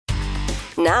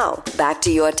Now, back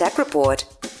to your tech report.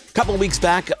 A couple of weeks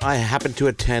back, I happened to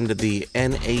attend the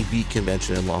NAB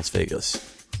convention in Las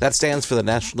Vegas. That stands for the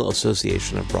National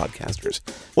Association of Broadcasters.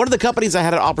 One of the companies I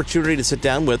had an opportunity to sit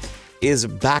down with is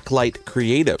Backlight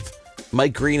Creative.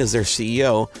 Mike Green is their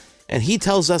CEO, and he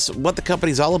tells us what the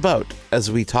company's all about as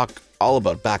we talk all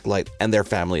about Backlight and their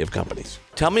family of companies.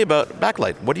 Tell me about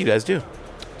Backlight. What do you guys do?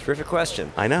 Terrific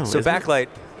question. I know. So Backlight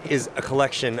is a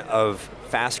collection of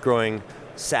fast-growing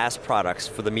SaaS products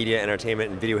for the media,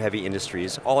 entertainment, and video-heavy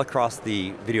industries all across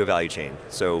the video value chain.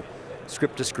 So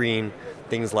script to screen,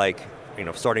 things like,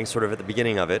 starting sort of at the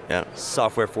beginning of it,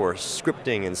 software for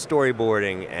scripting and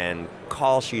storyboarding and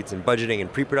call sheets and budgeting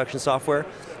and pre-production software.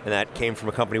 And that came from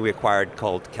a company we acquired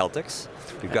called Celtics.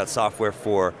 We've got software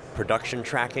for production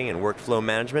tracking and workflow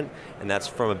management, and that's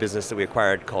from a business that we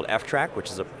acquired called F-Track, which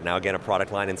is now again a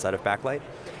product line inside of Backlight.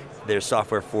 There's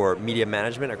software for media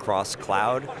management across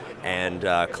cloud and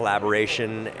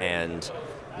collaboration and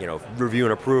review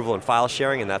and approval and file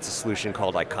sharing, and that's a solution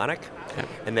called Iconic. Okay.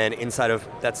 And then inside of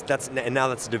that's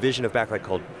a division of Backlight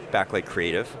called Backlight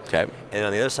Creative. Okay. And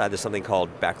on the other side, there's something called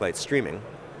Backlight Streaming,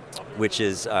 which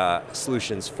is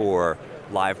solutions for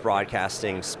live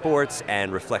broadcasting sports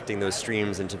and reflecting those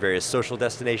streams into various social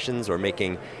destinations or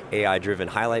making AI-driven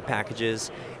highlight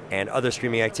packages and other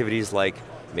streaming activities like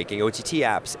making OTT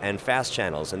apps and fast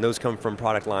channels, and those come from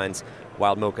product lines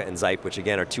Wild Mocha and Zype, which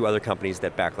again are two other companies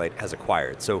that Backlight has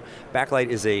acquired. So Backlight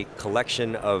is a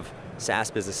collection of SaaS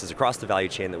businesses across the value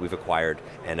chain that we've acquired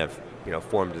and have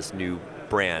formed this new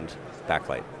brand,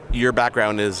 Backlight. Your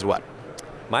background is what?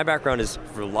 My background is,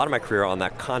 for a lot of my career, on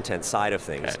that content side of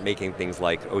things, making things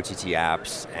like OTT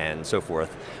apps and so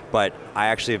forth. But I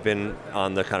actually have been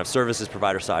on the kind of services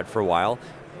provider side for a while,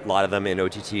 a lot of them in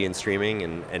OTT and streaming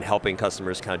and helping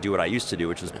customers kind of do what I used to do,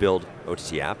 which was build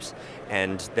OTT apps.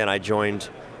 And then I joined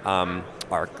our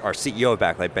CEO of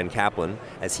Backlight, Ben Kaplan,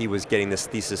 as he was getting this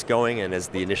thesis going and as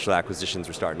the initial acquisitions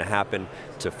were starting to happen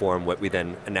to form what we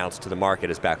then announced to the market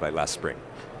as Backlight last spring.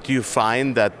 Do you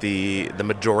find that the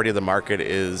majority of the market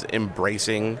is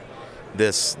embracing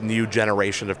this new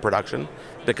generation of production?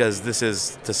 Because this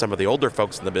is, to some of the older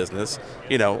folks in the business,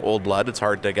 old blood, it's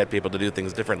hard to get people to do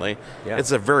things differently. Yeah.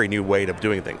 It's a very new way of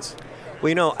doing things.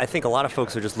 Well, I think a lot of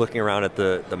folks are just looking around at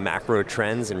the macro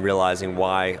trends and realizing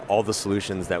why all the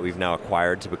solutions that we've now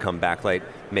acquired to become Backlight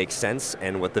make sense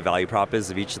and what the value prop is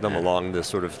of each of them along the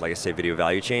sort of, like I say, video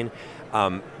value chain.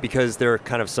 Because there are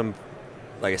kind of some,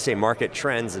 like I say, market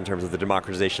trends in terms of the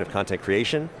democratization of content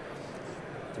creation,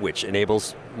 which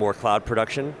enables more cloud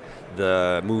production,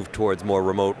 the move towards more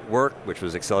remote work, which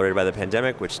was accelerated by the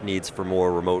pandemic, which needs for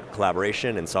more remote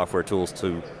collaboration and software tools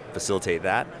to facilitate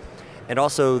that. And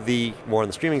also the, more on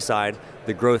the streaming side,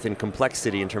 the growth in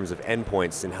complexity in terms of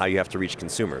endpoints and how you have to reach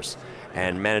consumers.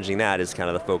 And managing that is kind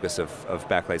of the focus of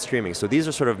Backlight Streaming. So these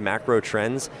are sort of macro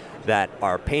trends that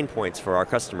are pain points for our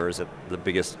customers at the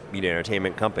biggest media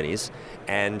entertainment companies.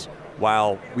 And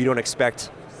while we don't expect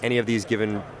any of these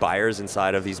given buyers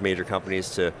inside of these major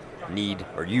companies to need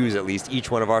or use at least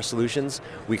each one of our solutions,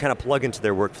 we kind of plug into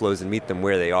their workflows and meet them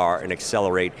where they are and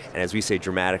accelerate, and as we say,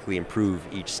 dramatically improve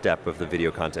each step of the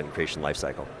video content creation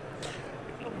lifecycle.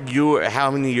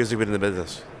 How many years have you been in the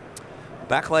business?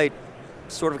 Backlight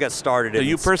sort of got started in...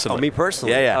 you personally? Oh, me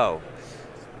personally? Yeah. Oh,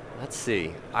 let's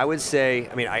see. I would say,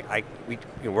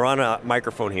 we're on a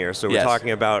microphone here, so we're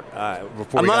talking about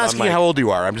before I'm not asking you how old you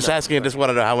are. I'm just asking. I just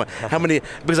want to know how many,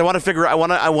 because I want to figure. I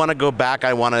want to go back.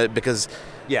 I want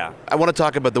to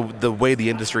talk about the way the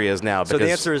industry is now. So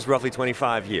the answer is roughly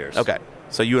 25 years. Okay.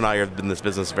 So you and I have been in this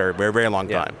business a very, very, very long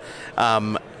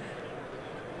time.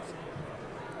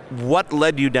 What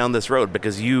led you down this road?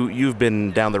 Because you've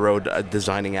been down the road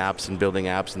designing apps and building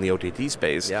apps in the OTT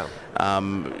space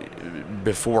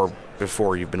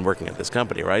before you've been working at this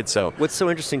company, right? So what's so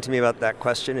interesting to me about that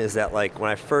question is that, like,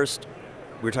 when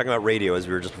we were talking about radio as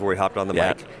we were just before we hopped on the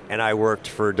mic, and I worked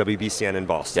for WBCN in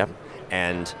Boston,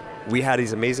 and we had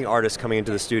these amazing artists coming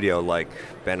into the studio like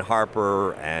Ben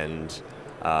Harper and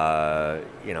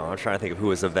I'm trying to think of who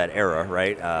was of that era,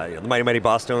 right? The Mighty Mighty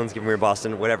Bosstones, Give Me Your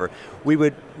Boston, whatever. They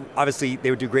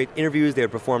would do great interviews, they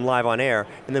would perform live on air,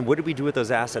 and then what did we do with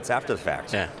those assets after the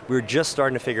fact? Yeah. We were just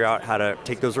starting to figure out how to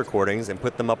take those recordings and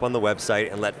put them up on the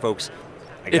website and let folks,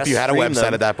 if you had a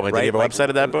website at that point, right? Did you have a website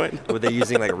at that point? Were they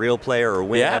using like a Real Player or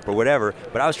Winamp or whatever?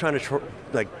 But I was trying to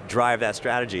drive that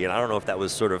strategy, and I don't know if that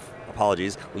was sort of,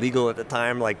 apologies, legal at the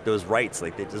time, like those rights,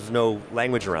 like there's no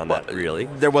language around that really.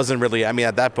 There wasn't really,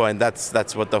 at that point,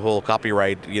 that's what the whole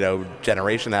copyright,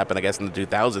 generation happened, I guess, in the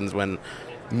 2000s when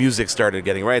music started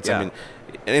getting rights. Yeah. An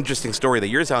interesting story that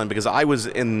you're telling, because I was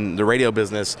in the radio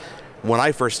business when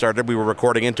I first started. We were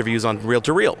recording interviews on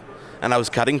reel-to-reel. and I was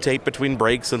cutting tape between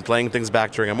breaks and playing things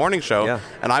back during a morning show. Yeah.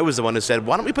 And I was the one who said,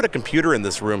 why don't we put a computer in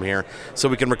this room here so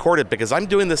we can record it, because I'm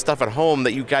doing this stuff at home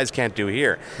that you guys can't do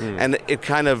here. And it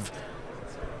kind of,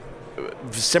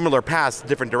 similar paths,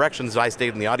 different directions. I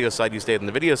stayed in the audio side, you stayed in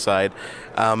the video side.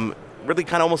 Really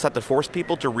kind of almost had to force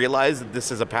people to realize that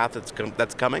this is a path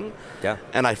that's coming. Yeah.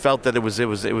 And I felt that it was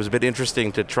a bit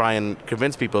interesting to try and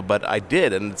convince people, but I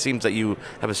did, and it seems that you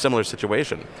have a similar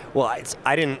situation. Well,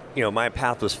 I didn't, my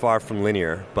path was far from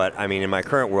linear, but I mean, in my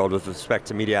current world with respect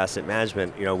to media asset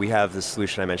management, we have this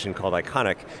solution I mentioned called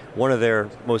Iconic. One of their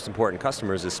most important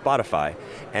customers is Spotify,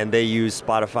 and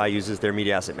Spotify uses their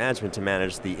media asset management to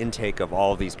manage the intake of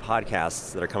all of these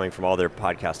podcasts that are coming from all their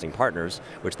podcasting partners,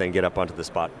 which then get up onto the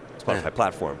Spotify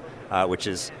platform, which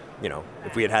is,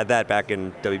 if we had that back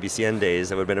in WBCN days,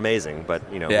 that would have been amazing. But,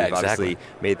 we've obviously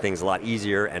made things a lot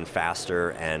easier and faster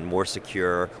and more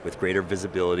secure, with greater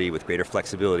visibility, with greater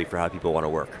flexibility for how people want to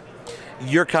work.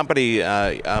 Your company,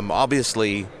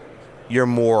 obviously, you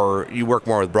work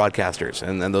more with broadcasters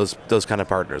and those kind of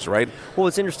partners, right? Well,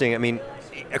 it's interesting. I mean,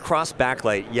 across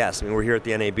Backlight, yes. I mean, we're here at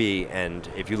the NAB, and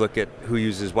if you look at who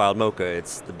uses Wild Mocha,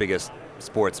 it's the biggest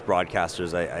sports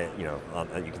broadcasters.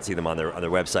 You can see them on their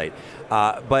website.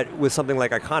 But with something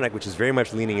like Iconic, which is very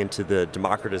much leaning into the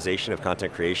democratization of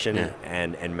content creation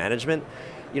and management,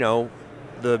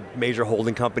 the major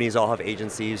holding companies all have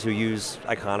agencies who use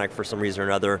Iconic for some reason or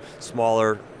another.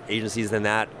 Smaller agencies than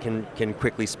that can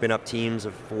quickly spin up teams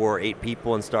of 4 or 8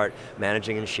 people and start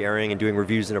managing and sharing and doing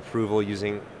reviews and approval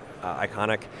using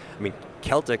Iconic. I mean,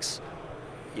 Celtics,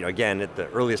 again, at the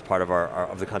earliest part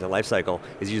of the content lifecycle,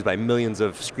 is used by millions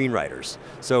of screenwriters.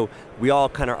 So we all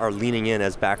kind of are leaning in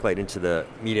as Backlight into the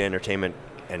media entertainment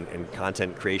and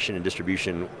content creation and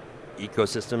distribution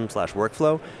ecosystem /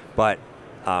 workflow. But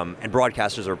and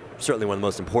broadcasters are certainly one of the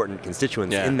most important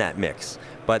constituents in that mix.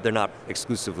 But they're not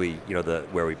exclusively,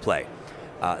 where we play.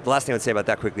 The last thing I would say about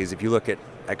that quickly is if you look at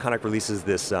Iconic releases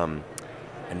this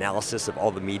analysis of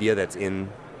all the media that's in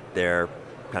their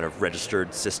kind of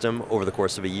registered system over the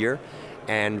course of a year.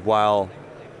 And while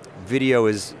video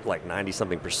is like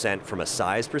 90-something% from a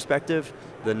size perspective,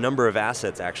 the number of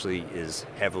assets actually is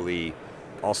heavily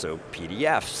also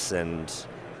PDFs and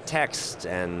text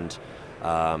and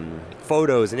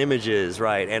photos and images,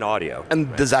 right, and audio.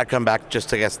 And does that come back just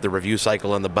to, I guess, the review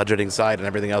cycle and the budgeting side and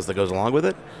everything else that goes along with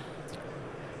it?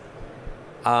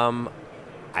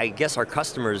 I guess our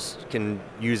customers can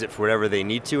use it for whatever they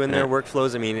need to in their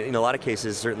workflows. I mean, in a lot of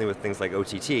cases, certainly with things like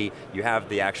OTT, you have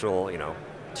the actual,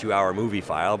 2-hour movie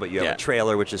file, but you have a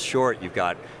trailer which is short. You've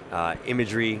got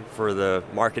imagery for the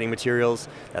marketing materials.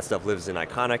 That stuff lives in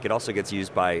Iconic. It also gets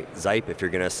used by Zype. If you're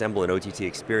going to assemble an OTT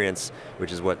experience,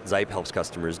 which is what Zype helps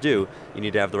customers do, you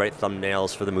need to have the right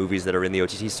thumbnails for the movies that are in the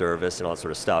OTT service and all that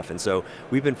sort of stuff. And so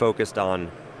we've been focused on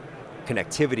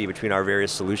connectivity between our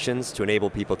various solutions to enable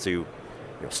people to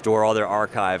store all their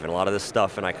archive and a lot of this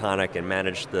stuff in Iconic and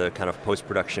manage the kind of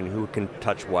post-production, who can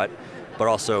touch what, but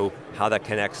also how that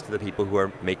connects to the people who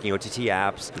are making OTT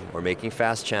apps or making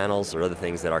fast channels or other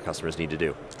things that our customers need to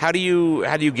do. How do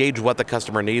you gauge what the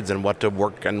customer needs and what to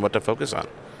work and what to focus on?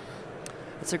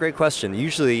 That's a great question.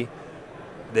 Usually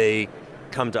they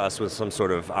come to us with some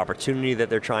sort of opportunity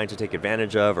that they're trying to take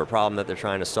advantage of or problem that they're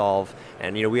trying to solve.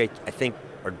 And we, I think,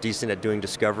 are decent at doing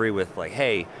discovery with like,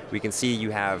 hey, we can see you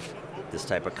have this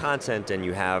type of content and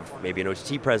you have maybe an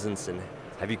OTT presence, and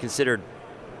have you considered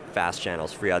fast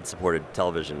channels, free ad supported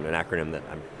television, an acronym that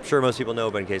I'm sure most people know,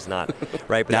 but in case not,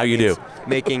 right? But now you do.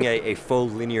 Making a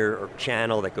faux linear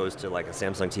channel that goes to like a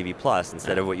Samsung TV Plus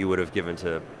instead of what you would have given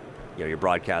to your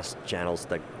broadcast channels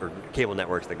or cable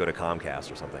networks that go to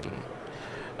Comcast or something.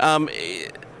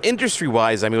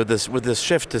 Industry-wise, I mean, with this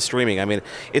shift to streaming, I mean,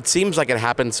 it seems like it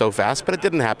happened so fast, but it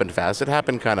didn't happen fast. It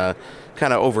happened kind of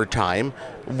over time.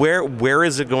 Where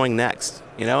is it going next?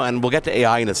 And we'll get to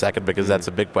AI in a second because that's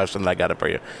a big question that I got it for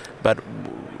you. But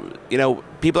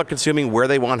people are consuming where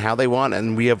they want, how they want,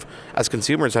 and we have, as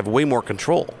consumers, have way more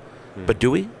control. But do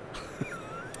we?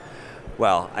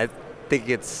 Well, I think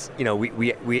it's,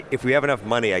 we if we have enough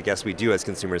money, I guess we do as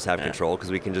consumers have control, because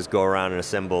we can just go around and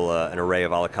assemble an array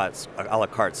of a la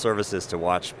carte services to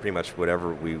watch pretty much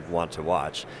whatever we want to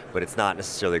watch, but it's not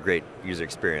necessarily a great user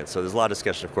experience. So there's a lot of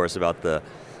discussion, of course, about the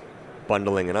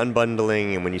bundling and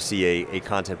unbundling, and when you see a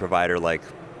content provider like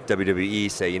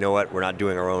WWE say, you know what, we're not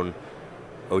doing our own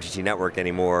OTT network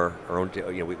anymore,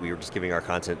 we were just giving our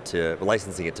content we're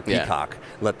licensing it to Peacock,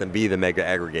 let them be the mega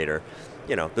aggregator.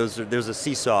 There's a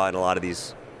seesaw in a lot of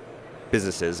these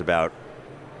businesses about,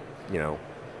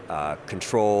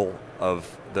 control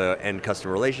of the end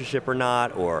customer relationship or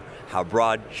not, or how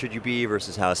broad should you be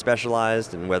versus how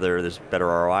specialized, and whether there's better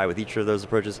ROI with each of those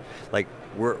approaches. Like,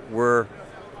 we're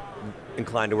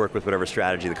inclined to work with whatever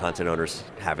strategy the content owners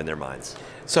have in their minds.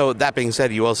 So that being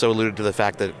said, you also alluded to the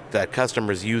fact that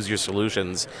customers use your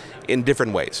solutions in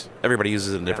different ways. Everybody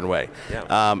uses it in a different way.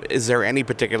 Yeah. Is there any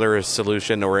particular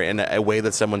solution or in a way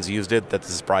that someone's used it that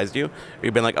surprised you? Or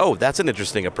you've been like, oh, that's an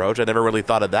interesting approach. I never really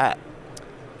thought of that.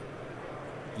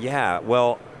 Yeah,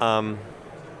 well,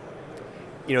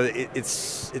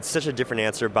 it's such a different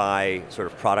answer by sort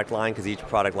of product line, because each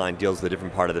product line deals with a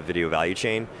different part of the video value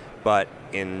chain. But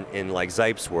in like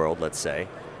Zype's world, let's say,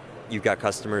 you've got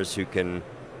customers who can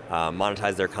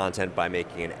monetize their content by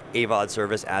making an AVOD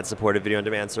service, ad-supported video on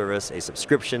demand service, a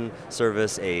subscription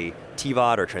service, a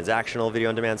TVOD or transactional video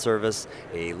on demand service,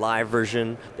 a live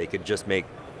version. They could just make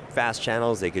fast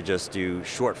channels, they could just do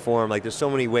short form. Like, there's so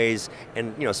many ways,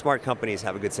 and smart companies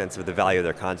have a good sense of the value of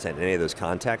their content in any of those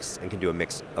contexts and can do a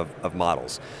mix of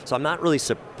models. So I'm not really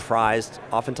surprised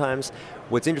oftentimes.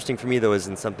 What's interesting for me, though, is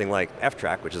in something like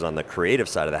F-Track, which is on the creative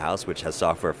side of the house, which has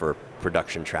software for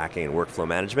production tracking and workflow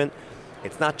management.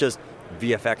 It's not just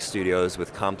VFX studios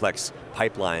with complex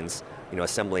pipelines,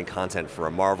 assembling content for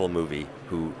a Marvel movie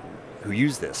who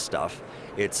use this stuff.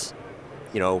 It's,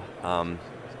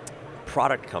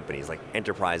 product companies like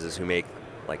enterprises who make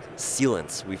like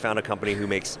sealants. We found a company who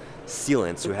makes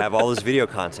sealants who have all this video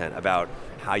content about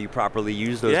how you properly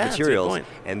use those materials,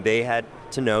 and they had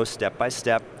to know step by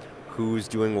step who's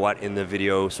doing what in the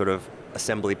video sort of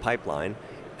assembly pipeline.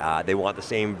 They want the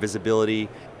same visibility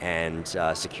and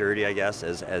security, I guess,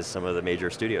 as some of the major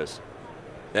studios.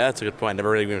 Yeah, that's a good point.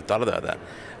 Never really even thought about that.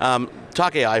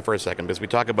 Talk AI for a second, because we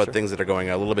talk about things that are going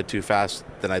a little bit too fast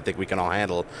than I think we can all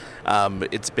handle.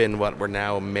 It's been, we're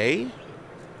now May?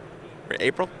 Or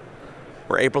April?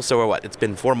 We're April, so we're what? It's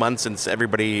been 4 months since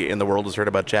everybody in the world has heard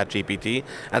about ChatGPT,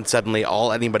 and suddenly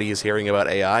anybody is hearing about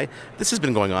AI. This has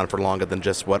been going on for longer than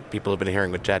just what people have been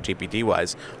hearing with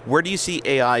ChatGPT-wise. Where do you see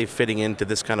AI fitting into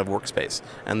this kind of workspace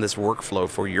and this workflow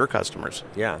for your customers?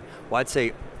 Yeah, well, I'd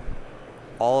say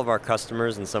all of our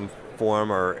customers in some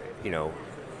form are,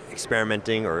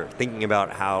 experimenting or thinking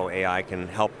about how AI can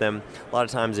help them. A lot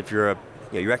of times, if you're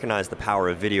you recognize the power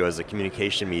of video as a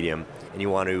communication medium, and you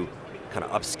want to kind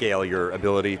of upscale your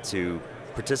ability to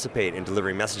participate in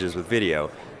delivering messages with video,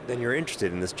 then you're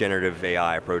interested in this generative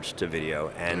AI approach to video.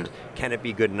 And can it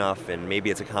be good enough? And maybe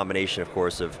it's a combination, of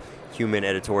course, of human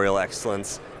editorial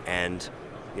excellence and,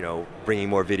 bringing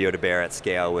more video to bear at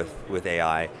scale with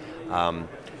AI.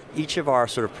 Each of our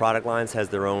sort of product lines has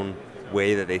their own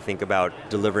way that they think about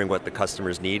delivering what the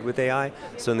customers need with AI.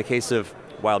 So in the case of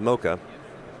Wild Mocha,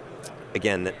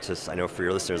 again, I know for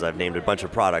your listeners, I've named a bunch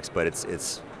of products, but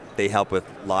they help with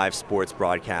live sports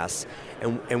broadcasts,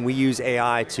 and we use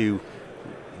AI to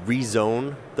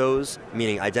rezone those,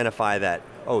 meaning identify that,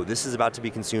 oh, this is about to be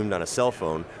consumed on a cell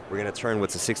phone. We're going to turn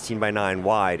what's a 16:9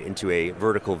 wide into a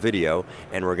vertical video,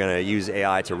 and we're going to use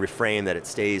AI to reframe that it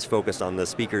stays focused on the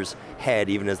speaker's head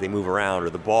even as they move around, or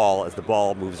the ball as the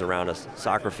ball moves around a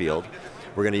soccer field.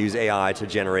 We're going to use AI to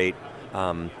generate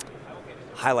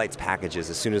highlights packages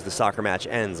as soon as the soccer match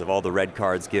ends, of all the red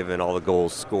cards given, all the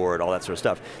goals scored, all that sort of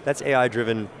stuff. That's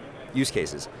AI-driven use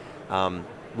cases.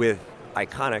 With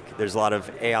Iconic, there's a lot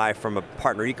of AI from a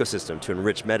partner ecosystem to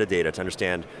enrich metadata to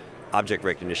understand object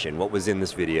recognition, what was in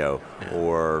this video,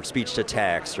 or speech to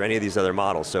text, or any of these other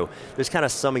models. So there's kind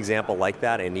of some example like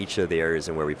that in each of the areas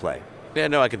in where we play. Yeah,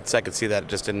 no, I could see that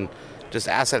just in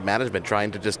asset management,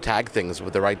 trying to just tag things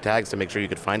with the right tags to make sure you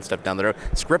could find stuff down the road.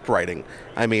 Script writing,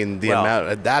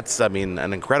 that's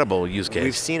an incredible use case.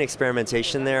 We've seen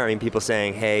experimentation there. People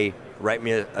saying, hey, write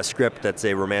me a script that's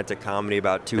a romantic comedy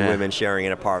about two women sharing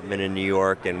an apartment in New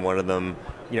York, and one of them,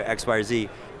 X, Y, or Z.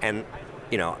 And,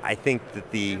 I think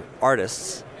that the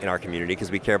artists in our community,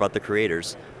 because we care about the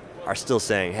creators, are still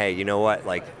saying, hey, you know what,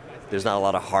 there's not a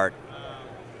lot of heart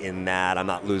in that. I'm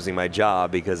not losing my job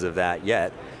because of that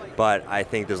yet. But I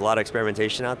think there's a lot of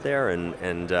experimentation out there, and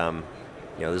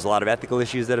there's a lot of ethical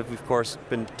issues that have, of course,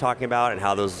 been talking about, and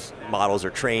how those models are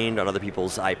trained on other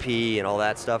people's IP and all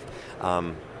that stuff.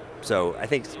 So I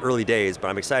think it's early days, but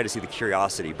I'm excited to see the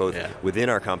curiosity both within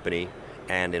our company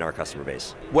and in our customer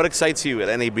base. What excites you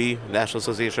at NAB, National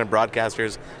Association of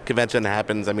Broadcasters convention that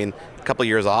happens, a couple of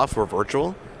years off, we're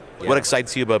virtual. Yeah. What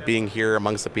excites you about being here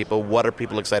amongst the people? What are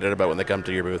people excited about when they come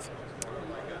to your booth?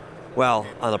 Well,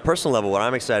 on a personal level, what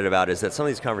I'm excited about is that some of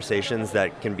these conversations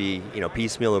that can be,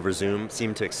 piecemeal over Zoom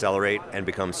seem to accelerate and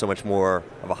become so much more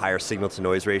of a higher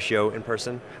signal-to-noise ratio in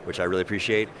person, which I really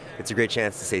appreciate. It's a great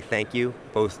chance to say thank you,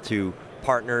 both to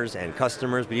partners and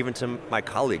customers, but even to my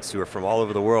colleagues who are from all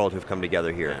over the world who've come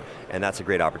together here, and that's a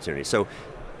great opportunity. So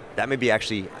that may be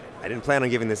actually, I didn't plan on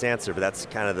giving this answer, but that's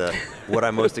kind of what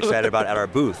I'm most excited about at our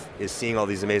booth, is seeing all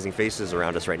these amazing faces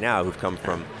around us right now who've come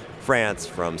from France,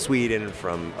 from Sweden,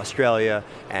 from Australia,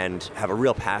 and have a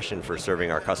real passion for serving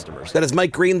our customers. That is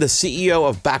Mike Green, the CEO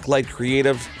of Backlight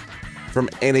Creative from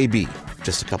NAB,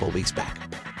 just a couple of weeks back.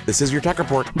 This is your Tech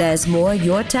Report. There's more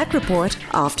Your Tech Report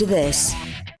after this.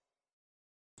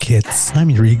 Kids,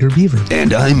 I'm your eager beaver.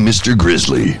 And I'm Mr.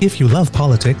 Grizzly. If you love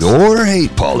politics or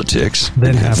hate politics,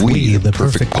 then have we the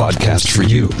perfect podcast for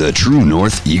you. The True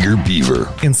North Eager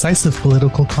Beaver. Incisive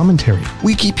political commentary.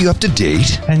 We keep you up to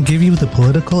date and give you the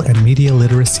political and media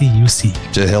literacy you seek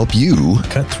to help you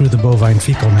cut through the bovine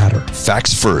fecal matter.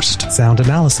 Facts first. Sound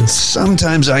analysis.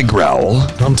 Sometimes I growl.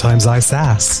 Sometimes I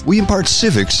sass. We impart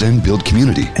civics and build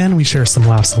community. And we share some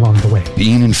laughs along the way.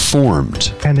 Being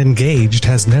informed and engaged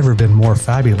has never been more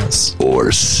fabulous.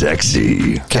 Or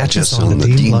sexy. Catch us on the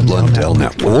Dean Blundell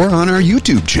Network. Or on our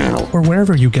YouTube channel. Or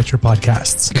wherever you get your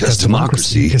podcasts. Because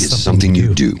democracy is something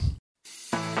you do.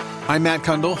 I'm Matt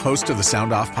Kundle, host of the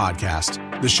Sound Off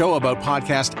Podcast, the show about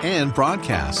podcast and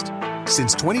broadcast.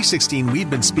 Since 2016, we've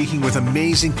been speaking with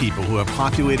amazing people who have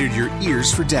populated your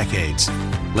ears for decades.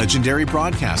 Legendary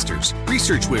broadcasters,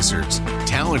 research wizards,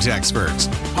 talent experts,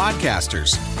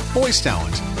 podcasters, voice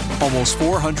talent. Almost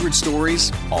 400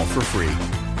 stories, all for free.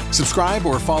 Subscribe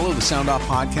or follow the Sound Off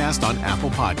Podcast on Apple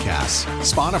Podcasts,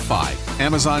 Spotify,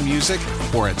 Amazon Music,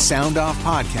 or at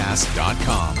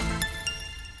soundoffpodcast.com.